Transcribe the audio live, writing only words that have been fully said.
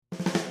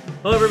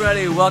Hello,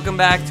 everybody. Welcome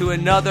back to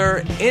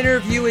another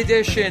interview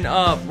edition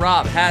of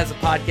Rob Has a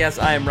Podcast.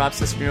 I am Rob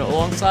Cesternino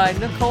alongside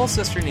Nicole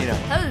Cesternino.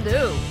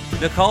 Hello.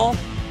 Nicole,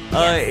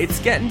 Yes. It's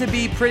getting to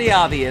be pretty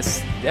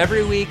obvious.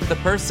 Every week, the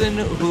person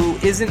who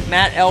isn't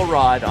Matt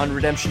Elrod on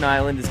Redemption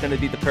Island is going to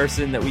be the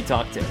person that we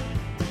talk to.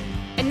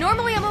 And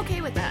normally I'm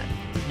okay with that.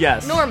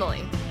 Yes.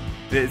 Normally.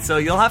 So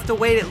you'll have to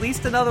wait at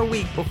least another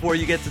week before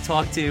you get to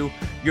talk to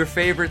your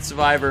favorite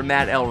survivor,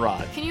 Matt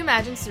Elrod. Can you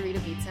imagine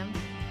Sarita beats him?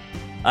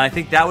 I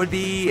think that would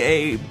be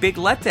a big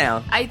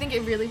letdown. I think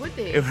it really would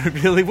be. It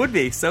really would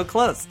be. So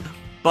close.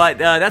 But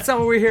that's not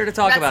what we're here to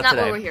talk about today. That's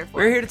not what we're here for.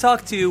 We're here to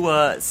talk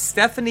to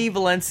Stephanie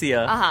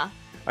Valencia. Uh-huh.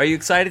 Are you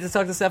excited to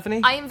talk to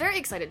Stephanie? I am very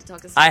excited to talk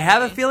to Stephanie. I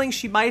have a feeling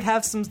she might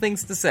have some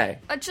things to say.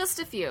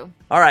 Just a few.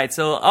 All right,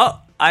 so,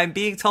 I'm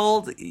being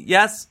told,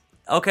 yes.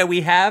 Okay,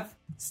 we have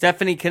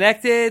Stephanie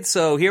connected,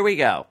 so here we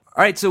go.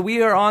 All right, so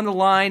we are on the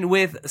line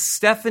with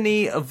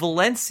Stephanie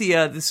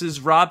Valencia. This is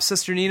Rob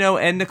Cesternino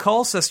and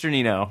Nicole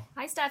Cesternino.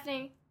 Hi,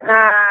 Stephanie.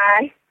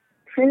 Hi.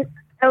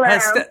 Hello.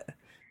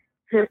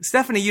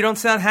 Stephanie, you don't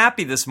sound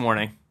happy this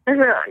morning.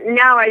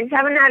 No, I just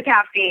haven't had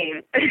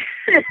caffeine.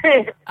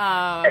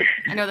 I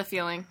know the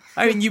feeling.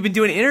 I mean, you've been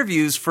doing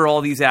interviews for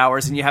all these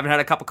hours and you haven't had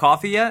a cup of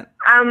coffee yet?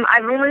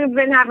 I've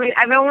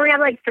only had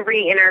like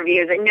 3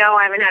 interviews, and no,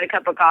 I haven't had a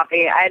cup of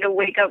coffee. I had a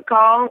wake-up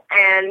call,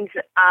 and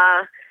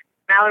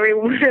Mallory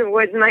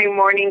was my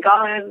morning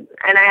call, and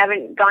I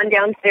haven't gone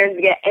downstairs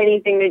to get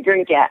anything to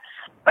drink yet.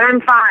 But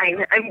I'm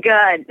fine. I'm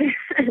good.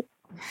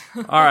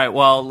 All right,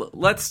 well,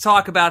 let's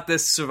talk about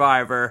this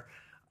survivor.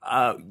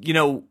 I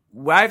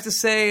have to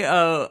say,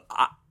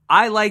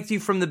 I liked you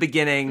from the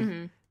beginning.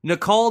 Mm-hmm.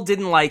 Nicole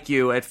didn't like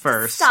you at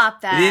first. Stop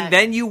that.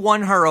 Then you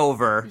won her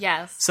over.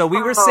 Yes. So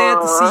we were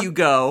sad to see you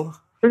go.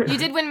 You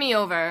did win me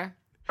over.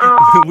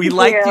 We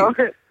liked you.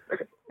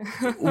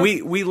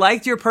 We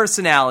liked your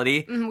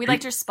personality. We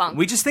liked your spunk.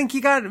 We just think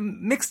you got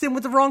mixed in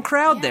with the wrong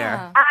crowd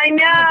there. I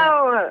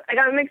know. I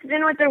got mixed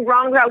in with the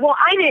wrong crowd. Well,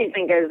 I didn't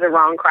think it was the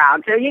wrong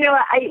crowd. So,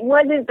 I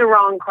wasn't the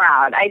wrong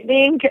crowd. I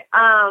think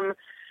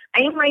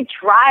my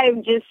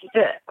tribe just,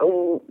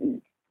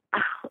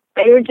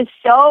 they were just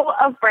so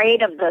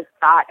afraid of the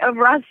thought of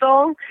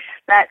Russell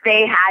that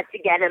they had to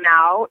get him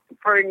out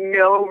for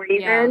no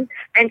reason.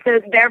 Yeah. And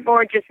so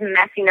therefore just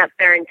messing up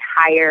their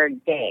entire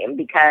game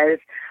because,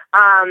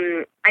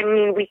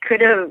 we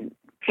could have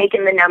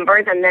taken the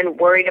numbers and then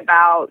worried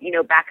about,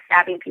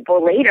 backstabbing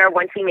people later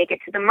once we make it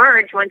to the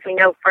merge, once we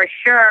know for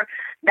sure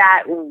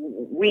that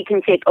we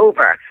can take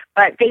over.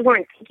 But they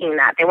weren't thinking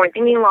that. They weren't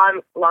thinking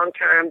long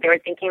term. They were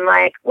thinking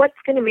like, what's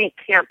going to make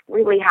camp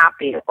really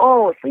happy?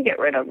 Oh, if we get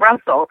rid of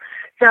Russell.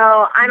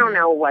 So I don't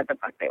know what the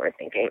fuck they were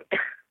thinking.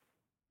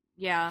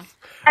 Yeah.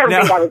 I don't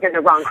think I was in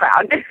the wrong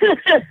crowd.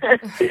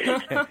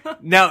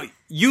 Now,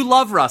 you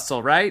love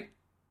Russell, right?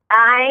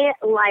 I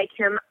like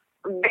him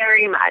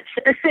very much.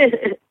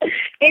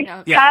 It's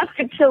tough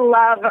to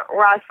love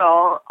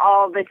Russell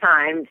all the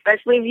time,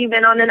 especially if you've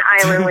been on an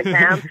island with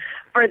him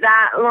for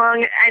that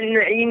long. And,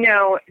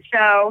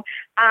 so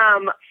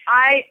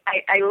I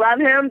love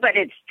him, but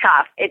it's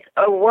tough. It's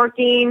a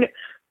working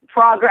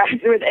progress.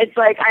 It's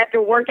like I have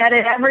to work at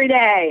it every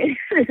day.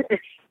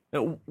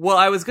 Well,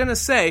 I was going to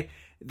say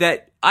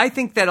that I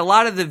think that a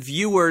lot of the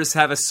viewers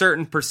have a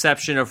certain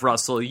perception of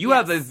Russell. You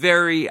have a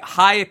very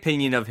high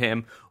opinion of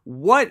him.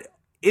 What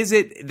is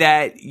it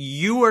that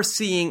you are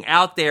seeing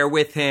out there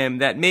with him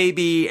that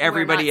maybe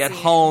everybody at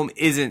home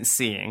isn't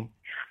seeing?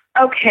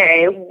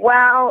 Okay,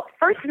 well,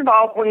 first of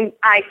all, when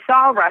I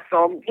saw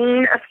Russell,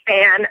 being a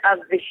fan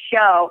of the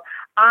show,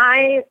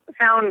 I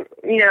found,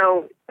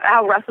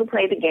 how Russell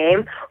played the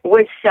game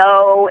was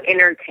so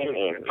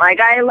entertaining. Like,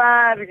 I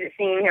loved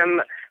seeing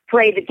him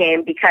play the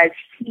game because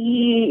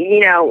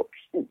he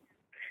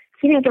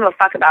didn't give a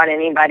fuck about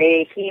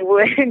anybody. He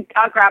would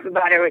talk crap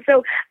about it.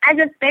 So as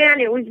a fan,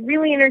 it was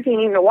really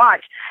entertaining to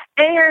watch.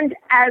 And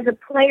as a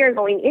player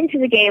going into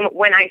the game,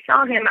 when I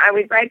saw him, I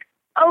was like,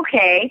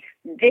 okay,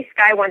 this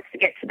guy wants to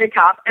get to the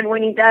top. And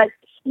when he does,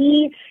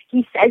 he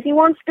says he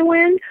wants to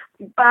win,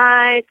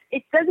 but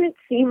it doesn't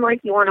seem like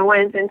he wants to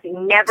win since he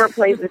never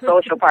plays the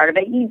social part of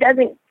it. He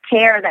doesn't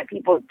care that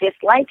people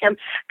dislike him.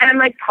 And I'm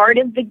like, part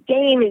of the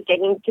game is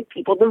getting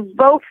people to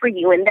vote for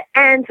you in the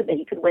end so that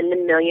you could win the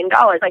 $1 million.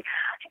 Like,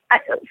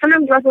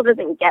 sometimes Russell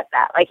doesn't get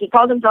that. Like, he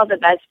calls himself the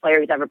best player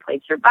who's ever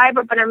played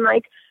Survivor, but I'm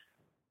like,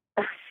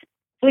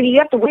 sweetie, you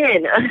have to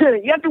win.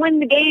 You have to win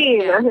the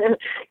game. Yeah.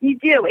 You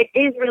do. It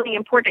is really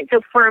important.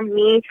 So for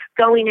me,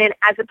 going in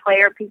as a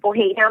player, people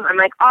hate him. I'm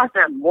like,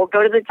 awesome. We'll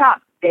go to the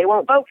top. They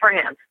won't vote for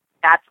him.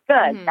 That's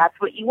good. Mm-hmm. That's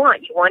what you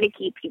want. You want to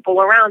keep people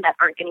around that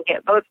aren't going to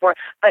get voted for,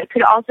 but it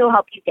could also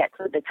help you get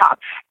to the top.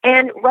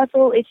 And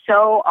Russell is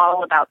so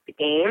all about the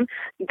game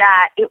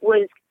that it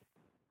was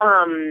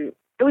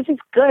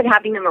just good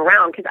having him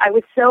around because I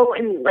was so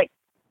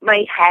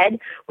my head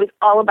was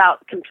all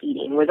about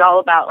competing, was all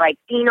about like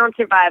being on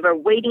Survivor,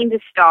 waiting to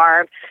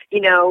starve,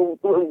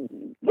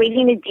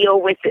 waiting to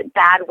deal with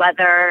bad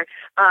weather.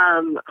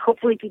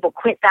 Hopefully people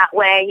quit that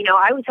way.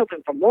 I was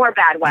hoping for more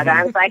bad weather.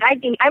 I was like,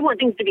 I want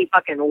things to be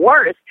fucking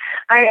worse.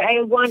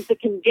 I want the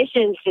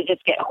conditions to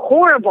just get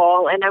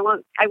horrible, and I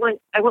want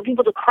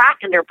people to crack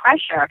under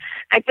pressure.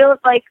 I feel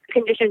like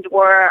conditions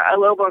were a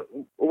little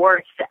bit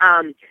worse.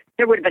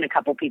 There would have been a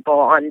couple people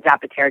on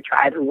Zapater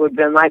Tribe who would have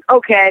been like,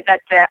 okay,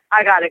 that's it.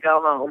 I got to go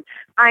home.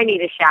 I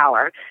need a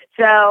shower.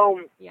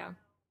 So, yeah.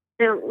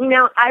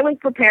 I was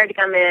prepared to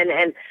come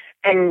in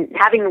and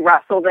having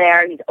Russell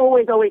there, he's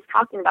always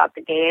talking about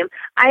the game.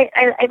 I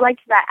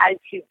liked that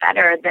attitude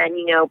better than,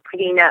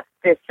 putting up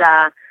this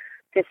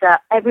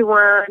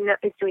everyone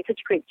is doing such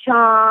a great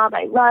job.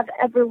 I love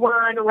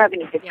everyone. We're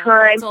having a good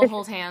time. Let's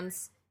hold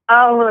hands.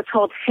 Oh, let's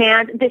hold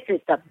hands. This is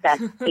the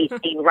best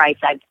tasting rice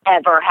I've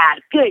ever had.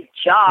 Good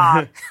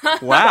job.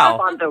 Wow.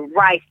 On the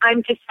rice.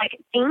 I'm just like,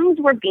 things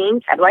were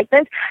being said like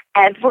this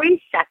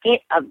every second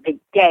of the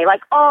day.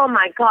 Like, oh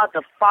my God,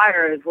 the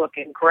fire is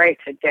looking great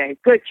today.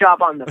 Good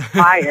job on the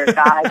fire,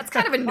 guys. That's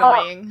kind of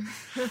annoying.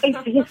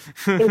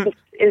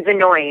 It was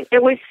annoying.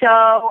 It was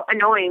so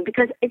annoying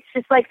because it's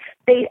just like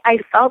I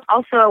felt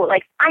also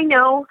like, I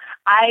know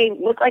I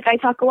look like I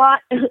talk a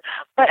lot,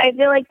 but I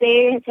feel like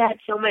they had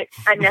so much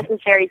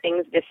unnecessary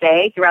things to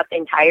say throughout the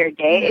entire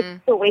day. Mm-hmm.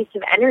 It's a waste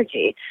of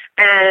energy.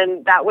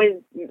 And that was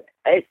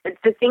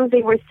the things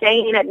they were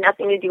saying had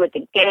nothing to do with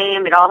the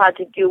game. It all had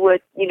to do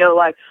with,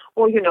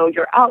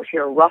 you're out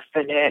here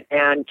roughing it.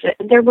 And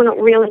they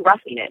weren't really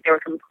roughing it. They were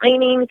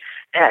complaining.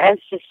 I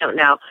just don't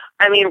know.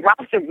 I mean,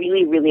 Rob's a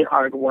really, really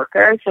hard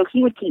worker. So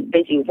he would keep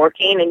busy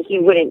working and he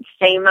wouldn't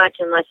say much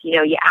unless,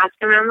 you ask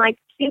him. And I'm like,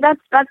 see, that's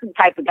the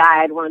type of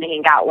guy I'd want to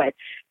hang out with.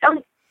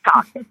 Don't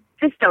talk.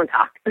 Just don't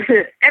talk.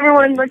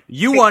 Everyone looks.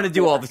 You want to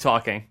do all the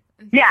talking.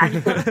 Yeah.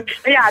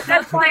 Yeah,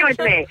 that's fine with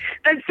me.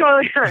 That's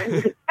totally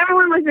fine.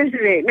 Everyone listens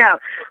to me. No.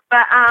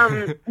 But,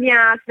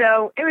 yeah,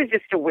 so it was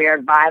just a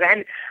weird vibe.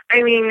 And,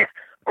 I mean,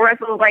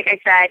 Russell, like I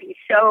said, he's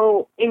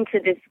so into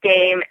this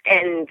game.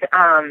 And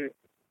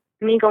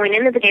me going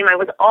into the game, I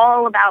was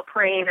all about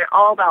playing and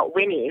all about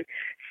winning.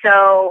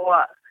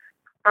 So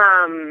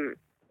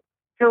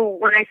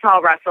when I saw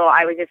Russell,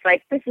 I was just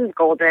like, this is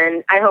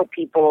golden. I hope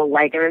people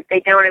like him. If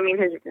they don't, I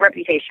mean, his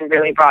reputation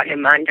really brought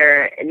him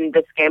under in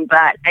this game.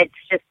 But it's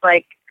just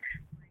like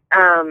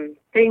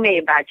they made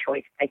a bad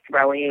choice by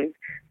throwing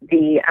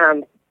the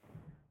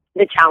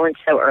challenge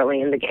so early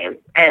in the game.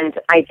 And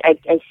I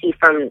see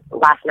from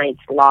last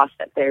night's loss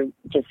that they're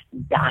just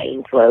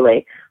dying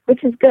slowly,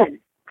 which is good.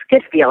 It's a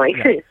good feeling.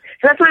 Yeah.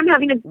 So that's why I'm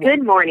having a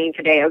good morning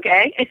today,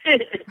 okay?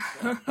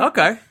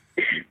 Okay.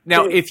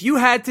 Now, if you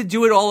had to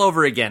do it all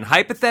over again,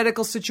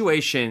 hypothetical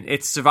situation,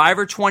 it's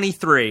Survivor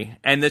 23,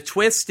 and the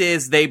twist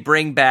is they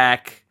bring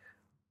back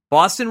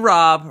Boston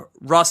Rob,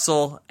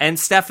 Russell, and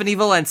Stephanie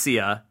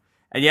Valencia,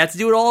 and you have to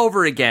do it all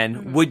over again.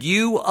 Mm-hmm. Would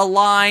you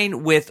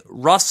align with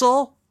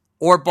Russell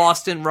or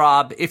Boston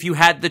Rob if you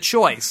had the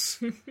choice?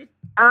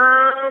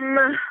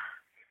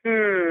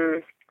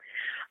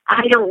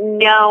 I don't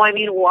know. I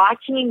mean,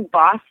 watching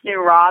Boston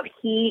Rob,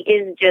 he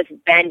is just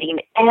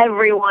bending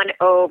everyone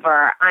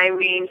over. I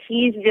mean,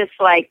 he's just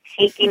like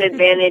taking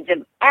advantage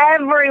of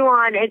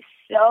everyone. It's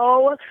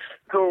so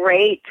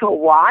great to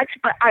watch,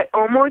 but I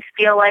almost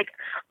feel like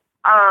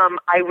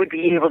I would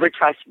be able to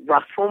trust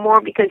Russell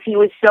more because he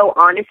was so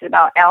honest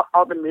about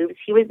all the moves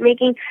he was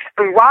making.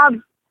 And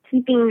Rob's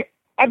keeping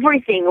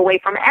everything away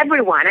from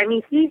everyone. I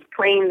mean, he's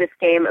playing this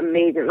game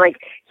amazing. Like,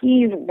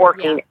 he's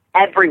working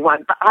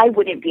everyone, but I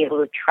wouldn't be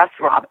able to trust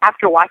Rob.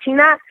 After watching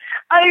that,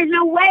 there's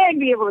no way I'd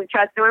be able to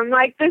trust him. I'm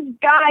like, this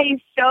guy is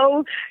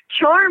so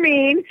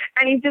charming,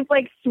 and he's just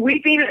like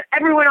sweeping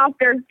everyone off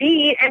their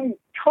feet and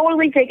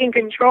totally taking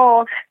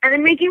control and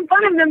then making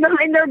fun of them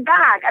behind their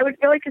back. I would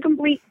feel like a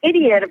complete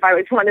idiot if I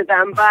was one of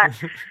them, but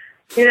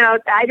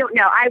I don't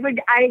know.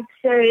 I'd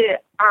say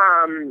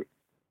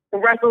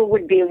Russell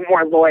would be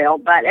more loyal,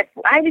 but if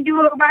I had to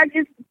do it over, I'd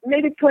just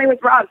maybe play with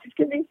Rob just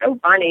because he's so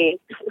funny.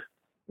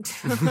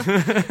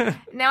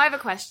 Now I have a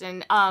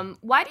question.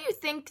 Why do you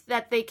think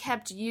that they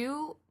kept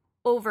you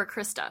over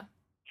Krista?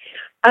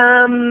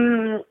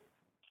 I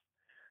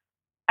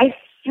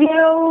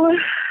feel,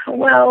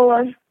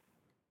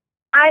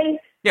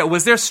 Yeah,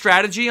 was there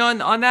strategy on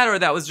that, or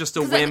that was just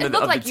a whim of the team? It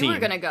looked like you were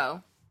going to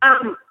go.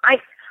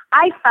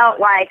 I felt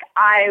like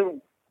I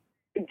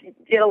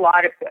did a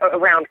lot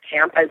around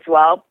camp as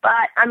well.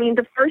 But, I mean,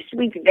 the first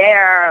week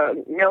there,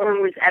 no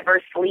one was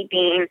ever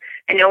sleeping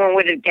and no one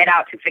would get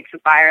out to fix a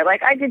fire.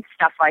 Like, I did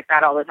stuff like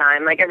that all the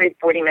time. Like, every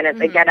 40 minutes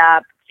I'd get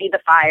up, see the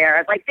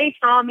fire. Like, they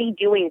saw me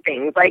doing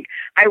things. Like,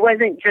 I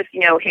wasn't just,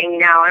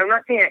 hanging out. I'm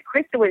not saying that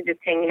Krista was just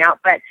hanging out,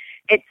 but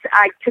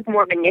I took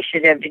more of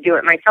initiative to do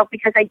it myself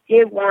because I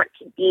did want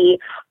to be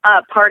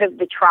part of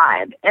the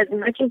tribe. As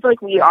much as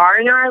like we are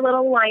in our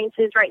little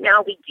alliances right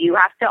now, we do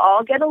have to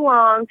all get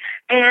along,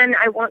 and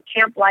I want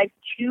camp life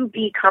to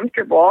be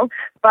comfortable.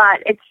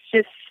 But it's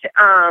just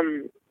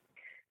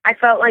I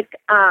felt like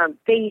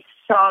they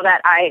saw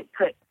that I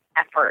put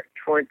effort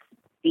towards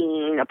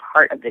being a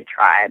part of the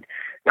tribe,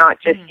 not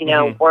just,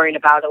 worrying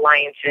about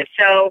alliances.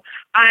 So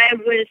I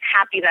was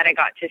happy that I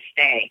got to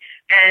stay.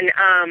 And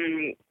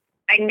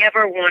I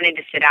never wanted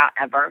to sit out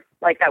ever.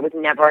 Like, that was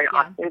never an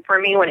option for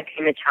me when it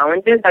came to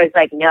challenges. I was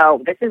like,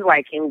 no, this is why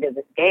I came to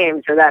this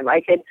game, so that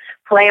I could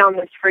play on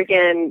this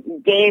freaking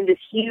game, this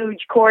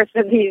huge course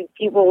that these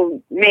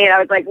people made. I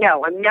was like,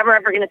 no, I'm never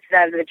ever going to sit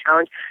out of the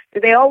challenge. So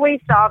they always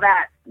saw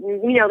that,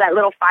 that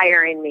little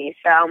fire in me.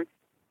 So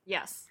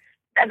yes.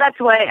 That's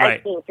why I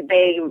think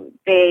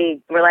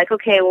they were like,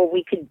 okay, well,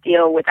 we could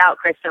deal without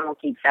Kristen. We'll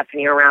keep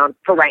Stephanie around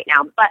for right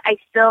now. But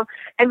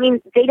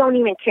they don't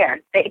even care.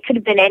 It could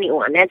have been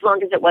anyone as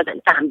long as it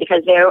wasn't them,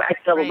 because I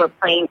still were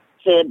playing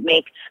to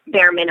make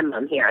bare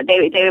minimum here.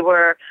 They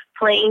were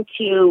playing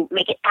to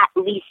make it at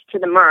least to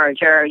the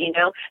merge, or,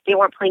 they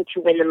weren't playing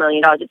to win the $1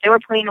 million. If they were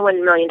playing to win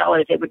 $1 million,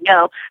 they would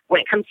know when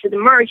it comes to the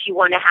merge, you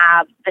want to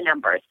have the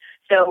numbers.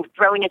 So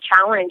throwing a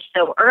challenge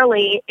so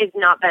early is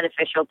not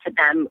beneficial to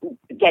them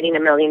getting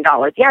 $1 million.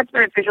 Yeah, it's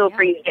beneficial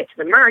for you to get to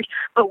the merge,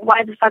 but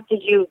why the fuck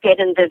did you get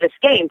into this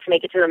game? To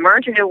make it to the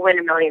merge or to win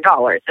 $1 million?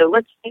 So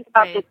let's think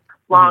about this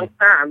long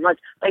term.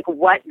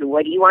 What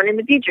do you want in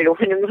the future? To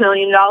win $1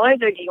 million, or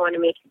do you want to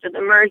make it to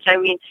the merge? I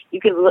mean,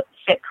 you could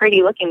sit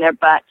pretty looking there,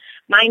 but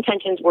my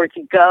intentions were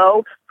to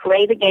go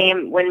play the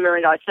game, win $1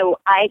 million. So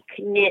I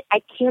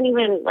can't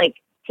even,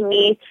 to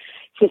me,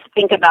 just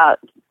think about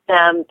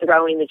them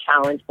throwing the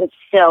challenge was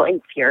so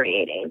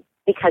infuriating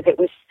because it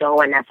was so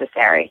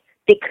unnecessary.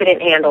 They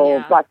couldn't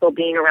handle Russell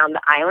being around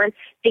the island.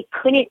 They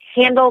couldn't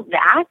handle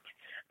that.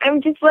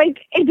 I'm just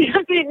like, it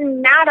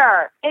doesn't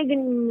matter.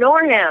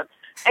 Ignore him.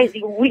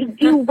 We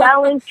do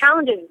well in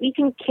challenges. We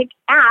can kick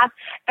ass.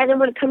 And then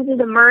when it comes to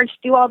the merge,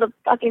 do all the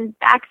fucking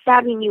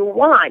backstabbing you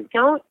want.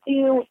 Don't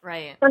do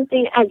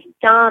something as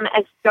dumb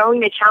as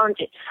throwing the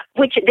challenges,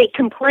 which they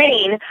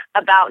complain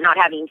about not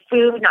having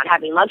food, not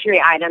having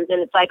luxury items. And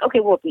it's like,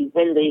 okay, well, if we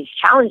win these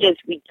challenges,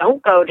 we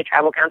don't go to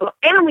tribal council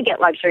and we get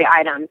luxury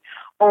items.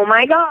 Oh,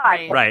 my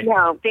God. Right.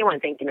 No, they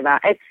weren't thinking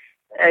about it.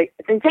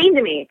 It's insane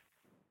to me.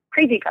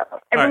 Crazy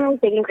pills. Everyone was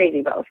taking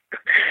crazy pills.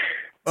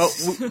 Well,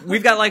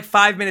 we've got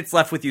 5 minutes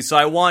left with you, so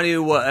I want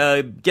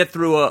to get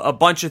through a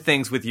bunch of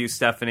things with you,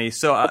 Stephanie.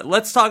 So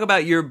let's talk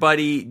about your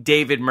buddy,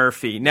 David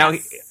Murphy. Now,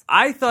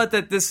 I thought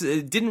that this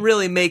didn't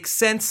really make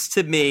sense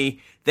to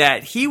me,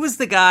 that he was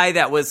the guy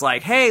that was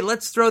like, hey,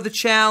 let's throw the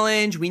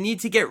challenge. We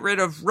need to get rid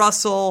of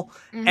Russell.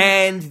 Mm-hmm.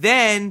 And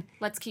then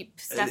let's keep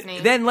Stephanie.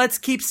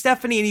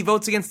 And he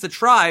votes against the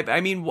tribe.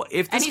 I mean,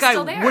 if this guy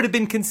would have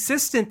been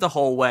consistent the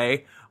whole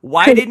way,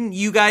 why didn't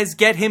you guys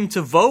get him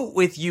to vote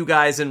with you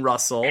guys and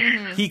Russell?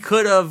 Mm-hmm. He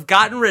could have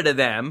gotten rid of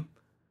them.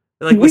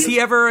 Was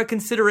he ever a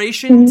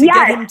consideration to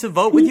get him to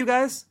vote with you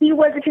guys? He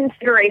was a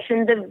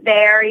consideration the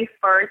very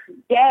first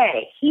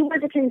day. He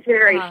was a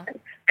consideration. Uh-huh.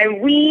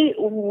 And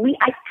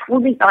I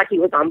totally thought he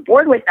was on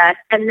board with us.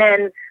 And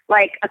then,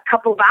 a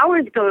couple of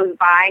hours goes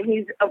by, and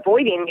he's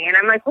avoiding me. And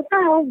I'm like, what the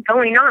hell is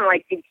going on?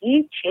 Did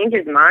he change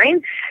his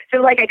mind?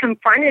 So, I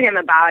confronted him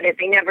about it.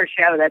 They never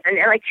showed us. And,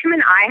 him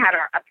and I had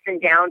our ups and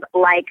downs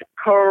like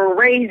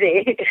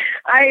crazy.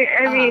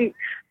 I mean,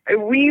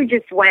 we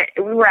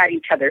were at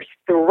each other's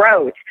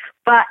throats.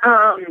 But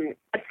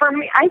for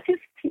me,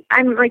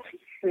 I'm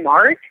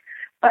smart,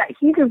 but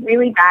he's a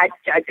really bad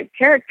judge of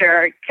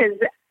character, because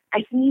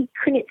he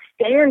couldn't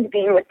stand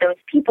being with those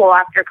people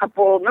after a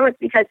couple of moments,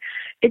 because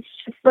it's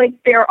just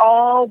they're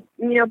all,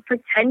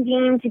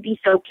 pretending to be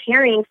so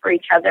caring for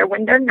each other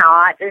when they're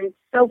not, and it's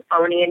so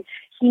phony. And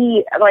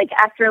he,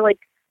 after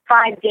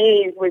 5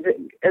 days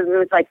it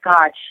was like,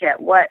 God, shit,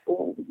 what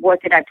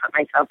did I put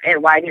myself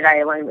in? Why did I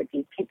align with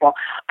these people?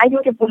 I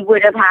think if we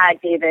would have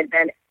had David,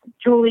 then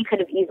Julie could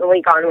have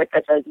easily gone with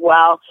us as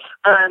well.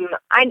 I'm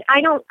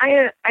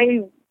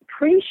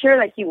pretty sure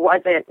that he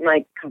wasn't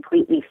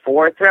completely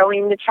for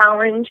throwing the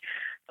challenge,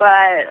 but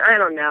I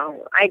don't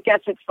know. I guess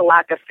it's the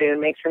lack of food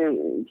makes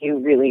him do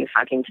really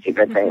fucking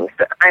stupid things.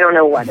 I don't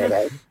know what it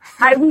is.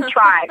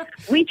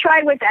 We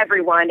tried with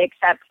everyone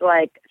except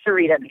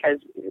Sarita, because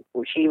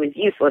she was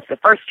useless the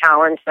first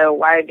challenge. So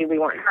why do we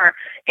want her?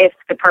 If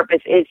the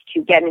purpose is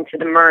to get into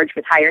the merge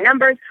with higher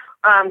numbers,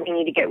 we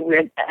need to get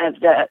rid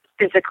of the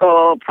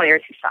physical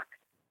players who suck.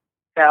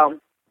 So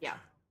yeah.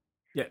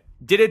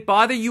 Did it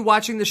bother you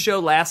watching the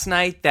show last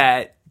night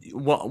that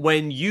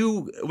when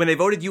they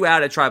voted you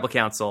out at Tribal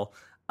Council,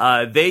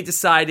 they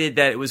decided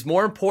that it was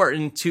more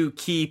important to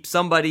keep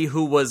somebody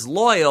who was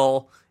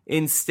loyal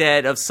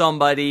instead of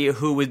somebody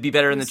who would be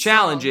better in the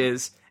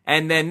challenges?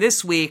 And then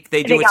this week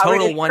they do a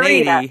total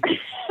 180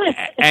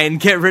 and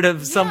get rid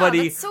of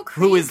somebody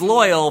who is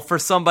loyal for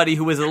somebody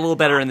who is a little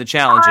better in the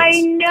challenges.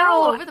 I know.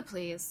 All over the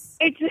place.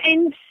 It's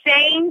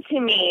insane to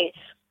me.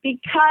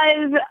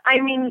 Because,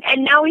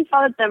 and now we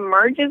saw that the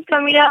merge is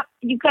coming up.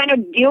 you kind of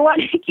do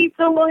want to keep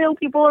the loyal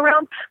people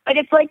around, but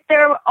it's like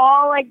they're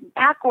all like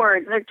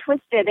backwards. They're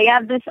twisted. They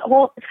have this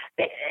whole,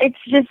 it's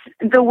just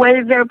the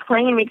way they're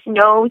playing makes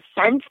no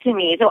sense to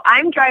me. So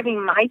I'm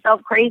driving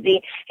myself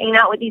crazy hanging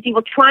out with these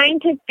people, trying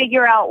to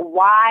figure out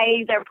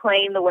why they're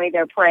playing the way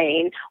they're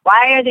playing.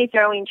 Why are they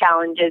throwing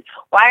challenges?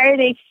 Why are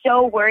they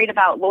so worried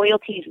about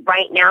loyalties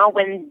right now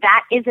when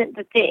that isn't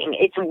the thing?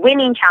 It's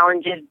winning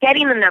challenges,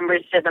 getting the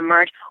numbers to the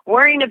merch,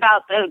 worrying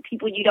about the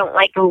people you don't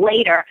like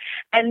later,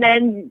 and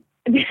then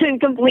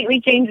completely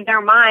change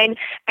their mind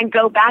and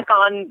go back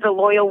on the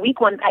loyal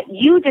weak ones that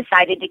you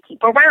decided to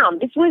keep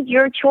around. This was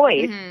your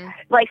choice. Mm-hmm.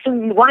 Like, so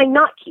why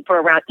not keep her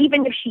around?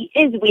 Even if she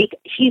is weak,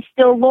 she's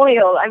still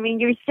loyal. I mean,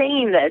 you're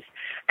saying this,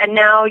 and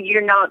now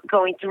you're not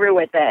going through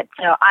with it.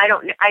 So I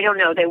don't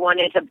know. They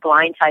wanted to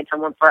blindside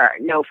someone for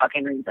no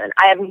fucking reason.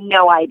 I have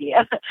no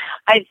idea.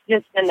 It's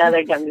just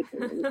another dumb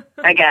decision.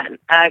 Again.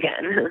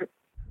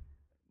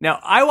 Now,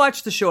 I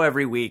watch the show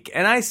every week,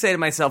 and I say to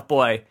myself,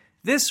 boy,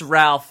 this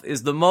Ralph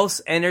is the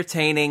most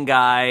entertaining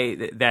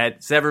guy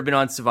that's ever been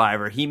on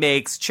Survivor. He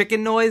makes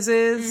chicken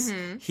noises.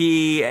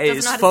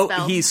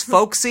 Mm-hmm. He's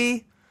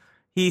folksy.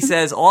 He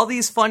says all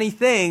these funny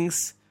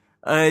things.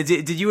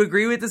 Did you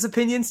agree with this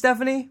opinion,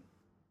 Stephanie?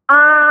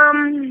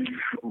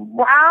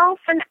 Ralph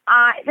and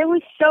it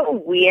was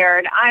so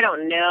weird. I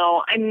don't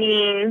know. I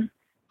mean,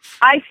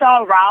 I saw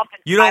Ralph.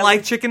 You don't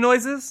like chicken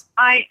noises?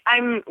 I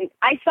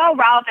saw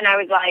Ralph and I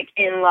was like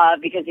in love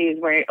because he was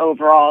wearing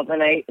overalls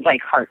and I like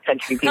heart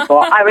touching people.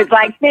 I was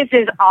like, this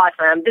is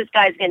awesome. This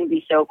guy's going to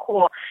be so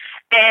cool.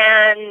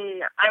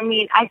 And I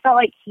mean, I felt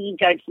like he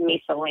judged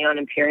me solely on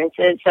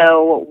appearances,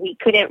 so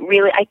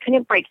I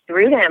couldn't break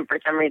through to him for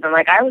some reason.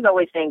 Like, I was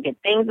always saying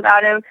good things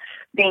about him,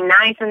 being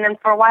nice, and then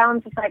for a while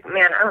I'm just like,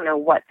 man, I don't know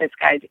what this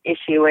guy's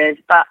issue is,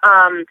 but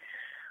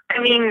I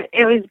mean,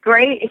 it was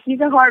great. He's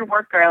a hard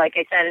worker, like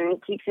I said, and he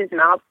keeps his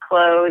mouth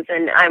closed.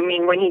 And, I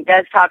mean, when he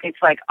does talk,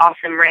 it's like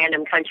awesome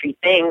random country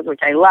things, which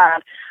I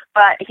love.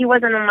 But he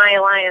wasn't in my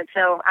alliance,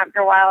 so after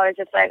a while I was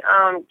just like,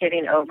 oh, I'm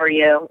getting over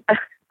you.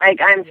 Like,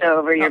 I'm so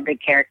over your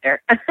big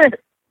character.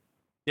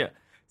 Yeah.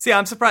 See,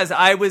 I'm surprised.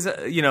 I was,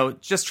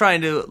 just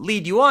trying to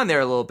lead you on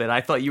there a little bit.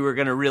 I thought you were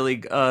going to really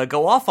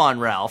go off on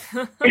Ralph.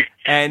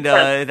 And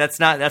that's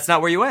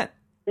not where you went.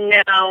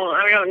 No,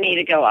 I don't need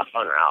to go off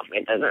on Ralph.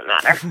 It doesn't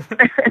matter.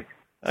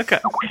 Okay.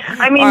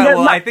 I mean,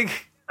 I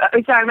think...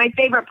 Sorry, my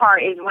favorite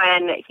part is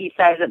when he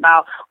says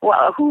about,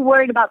 well, who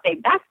worried about their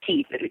back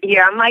teeth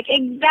here? I'm like,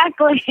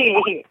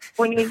 exactly.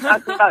 When he was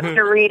talking about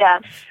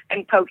Sarita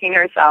and poking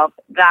herself,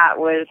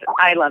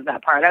 I love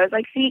that part. I was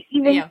like, see,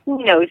 even he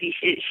knows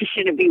she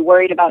shouldn't be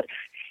worried about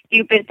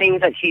stupid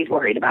things that she's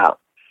worried about.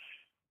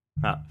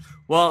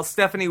 Well,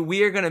 Stephanie,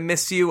 we are going to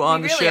miss you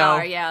on the really show.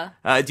 Are, yeah.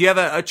 Do you have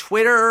a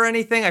Twitter or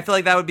anything? I feel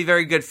like that would be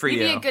very good for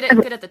you. You'd be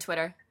good at the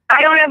Twitter.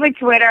 I don't have a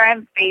Twitter. I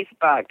have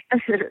Facebook.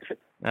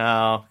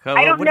 Oh,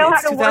 I don't know how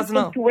to work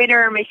the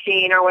Twitter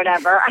machine or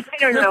whatever. I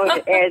don't know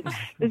what it is.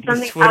 There's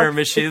something Twitter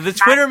machine. The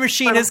Twitter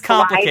machine is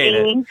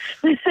complicated.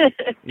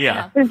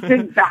 Yeah. This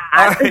is bad.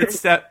 All right,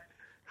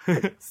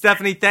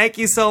 Stephanie, thank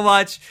you so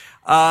much.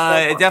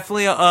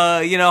 Definitely,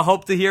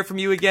 hope to hear from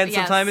you again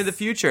sometime in the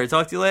future.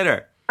 Talk to you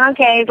later.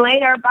 Okay,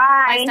 later.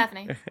 Bye. Bye,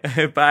 Stephanie.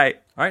 Bye.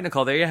 All right,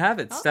 Nicole, there you have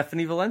it.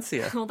 Stephanie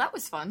Valencia. Well, that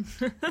was fun.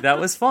 That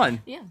was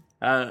fun. Yeah.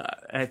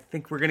 I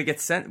think we're going to get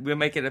sent. We'll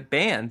make it a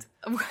band.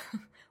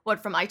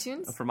 What, from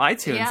iTunes? From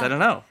iTunes, yeah. I don't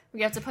know.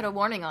 We have to put a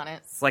warning on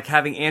it. It's like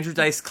having Andrew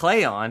Dice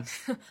Clay on.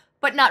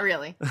 But not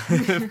really.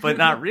 But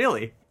not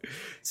really.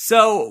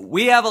 So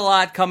we have a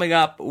lot coming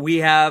up. We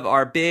have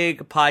our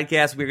big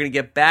podcast. We're going to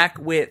get back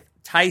with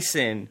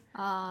Tyson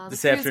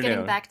this afternoon.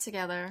 Getting back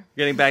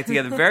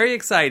together. Very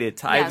excited.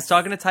 Yes. I was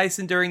talking to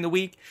Tyson during the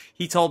week.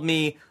 He told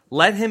me,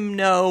 let him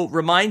know,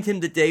 remind him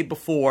the day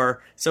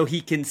before so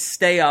he can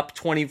stay up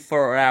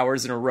 24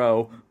 hours in a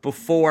row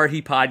before he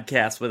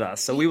podcasts with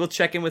us. So we will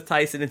check in with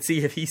Tyson and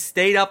see if he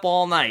stayed up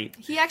all night.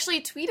 He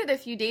actually tweeted a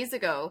few days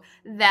ago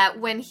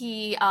that when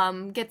he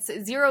gets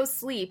zero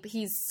sleep,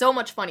 he's so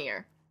much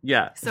funnier.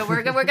 Yeah. So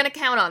we're gonna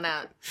count on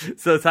that.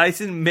 So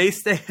Tyson may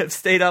have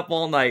stayed up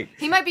all night.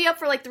 He might be up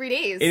for like 3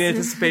 days. In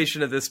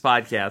anticipation of this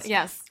podcast.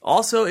 Yes.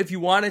 Also, if you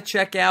want to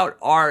check out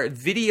our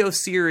video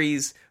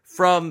series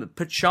from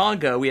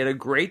Pechanga, we had a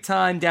great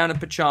time down at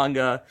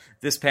Pechanga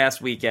this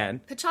past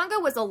weekend.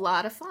 Pechanga was a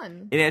lot of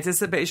fun. In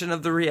anticipation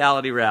of the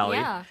reality rally.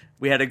 Yeah.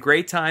 We had a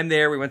great time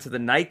there. We went to the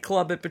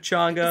nightclub at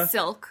Pechanga.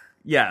 Silk.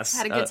 Yes.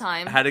 Had a good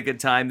time. Had a good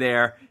time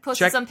there.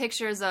 Posted some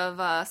pictures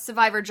of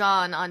Survivor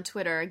John on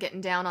Twitter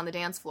getting down on the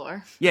dance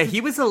floor. Yeah,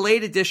 he was a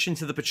late addition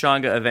to the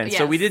Pechanga event,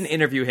 so we didn't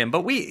interview him.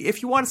 But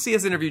if you want to see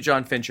us interview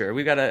John Fincher,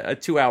 we've got a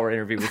 2-hour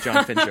interview with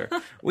John Fincher.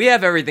 We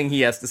have everything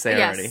he has to say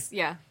already. Yes,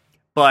 yeah.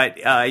 But,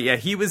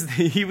 he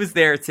was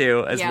there,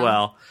 too, as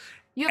well.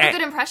 You have a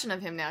good impression of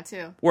him now,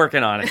 too.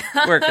 Working on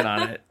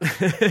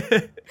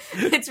it.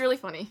 It's really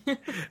funny.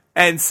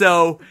 And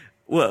so...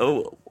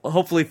 Well,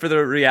 hopefully for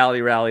the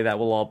reality rally, that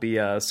will all be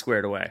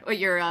squared away. What,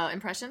 your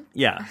impression?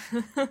 Yeah.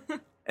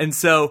 And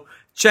so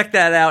check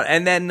that out.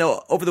 And then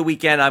over the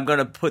weekend, I'm going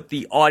to put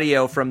the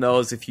audio from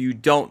those. If you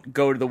don't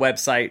go to the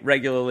website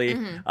regularly,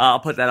 I'll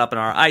put that up in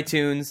our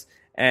iTunes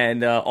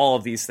and all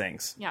of these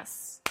things.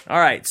 Yes. All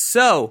right.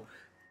 So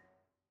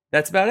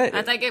that's about it.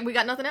 That's like it. We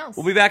got nothing else.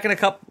 We'll be back in a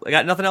couple. I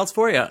got nothing else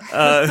for you.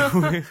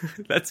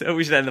 That's how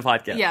we should end the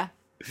podcast. Yeah.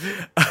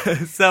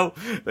 So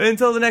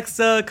until the next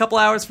couple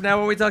hours from now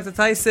when we talk to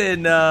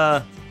Tyson,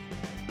 Got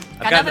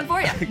nothing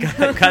for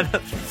you. got nothing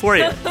for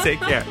you. Take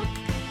care.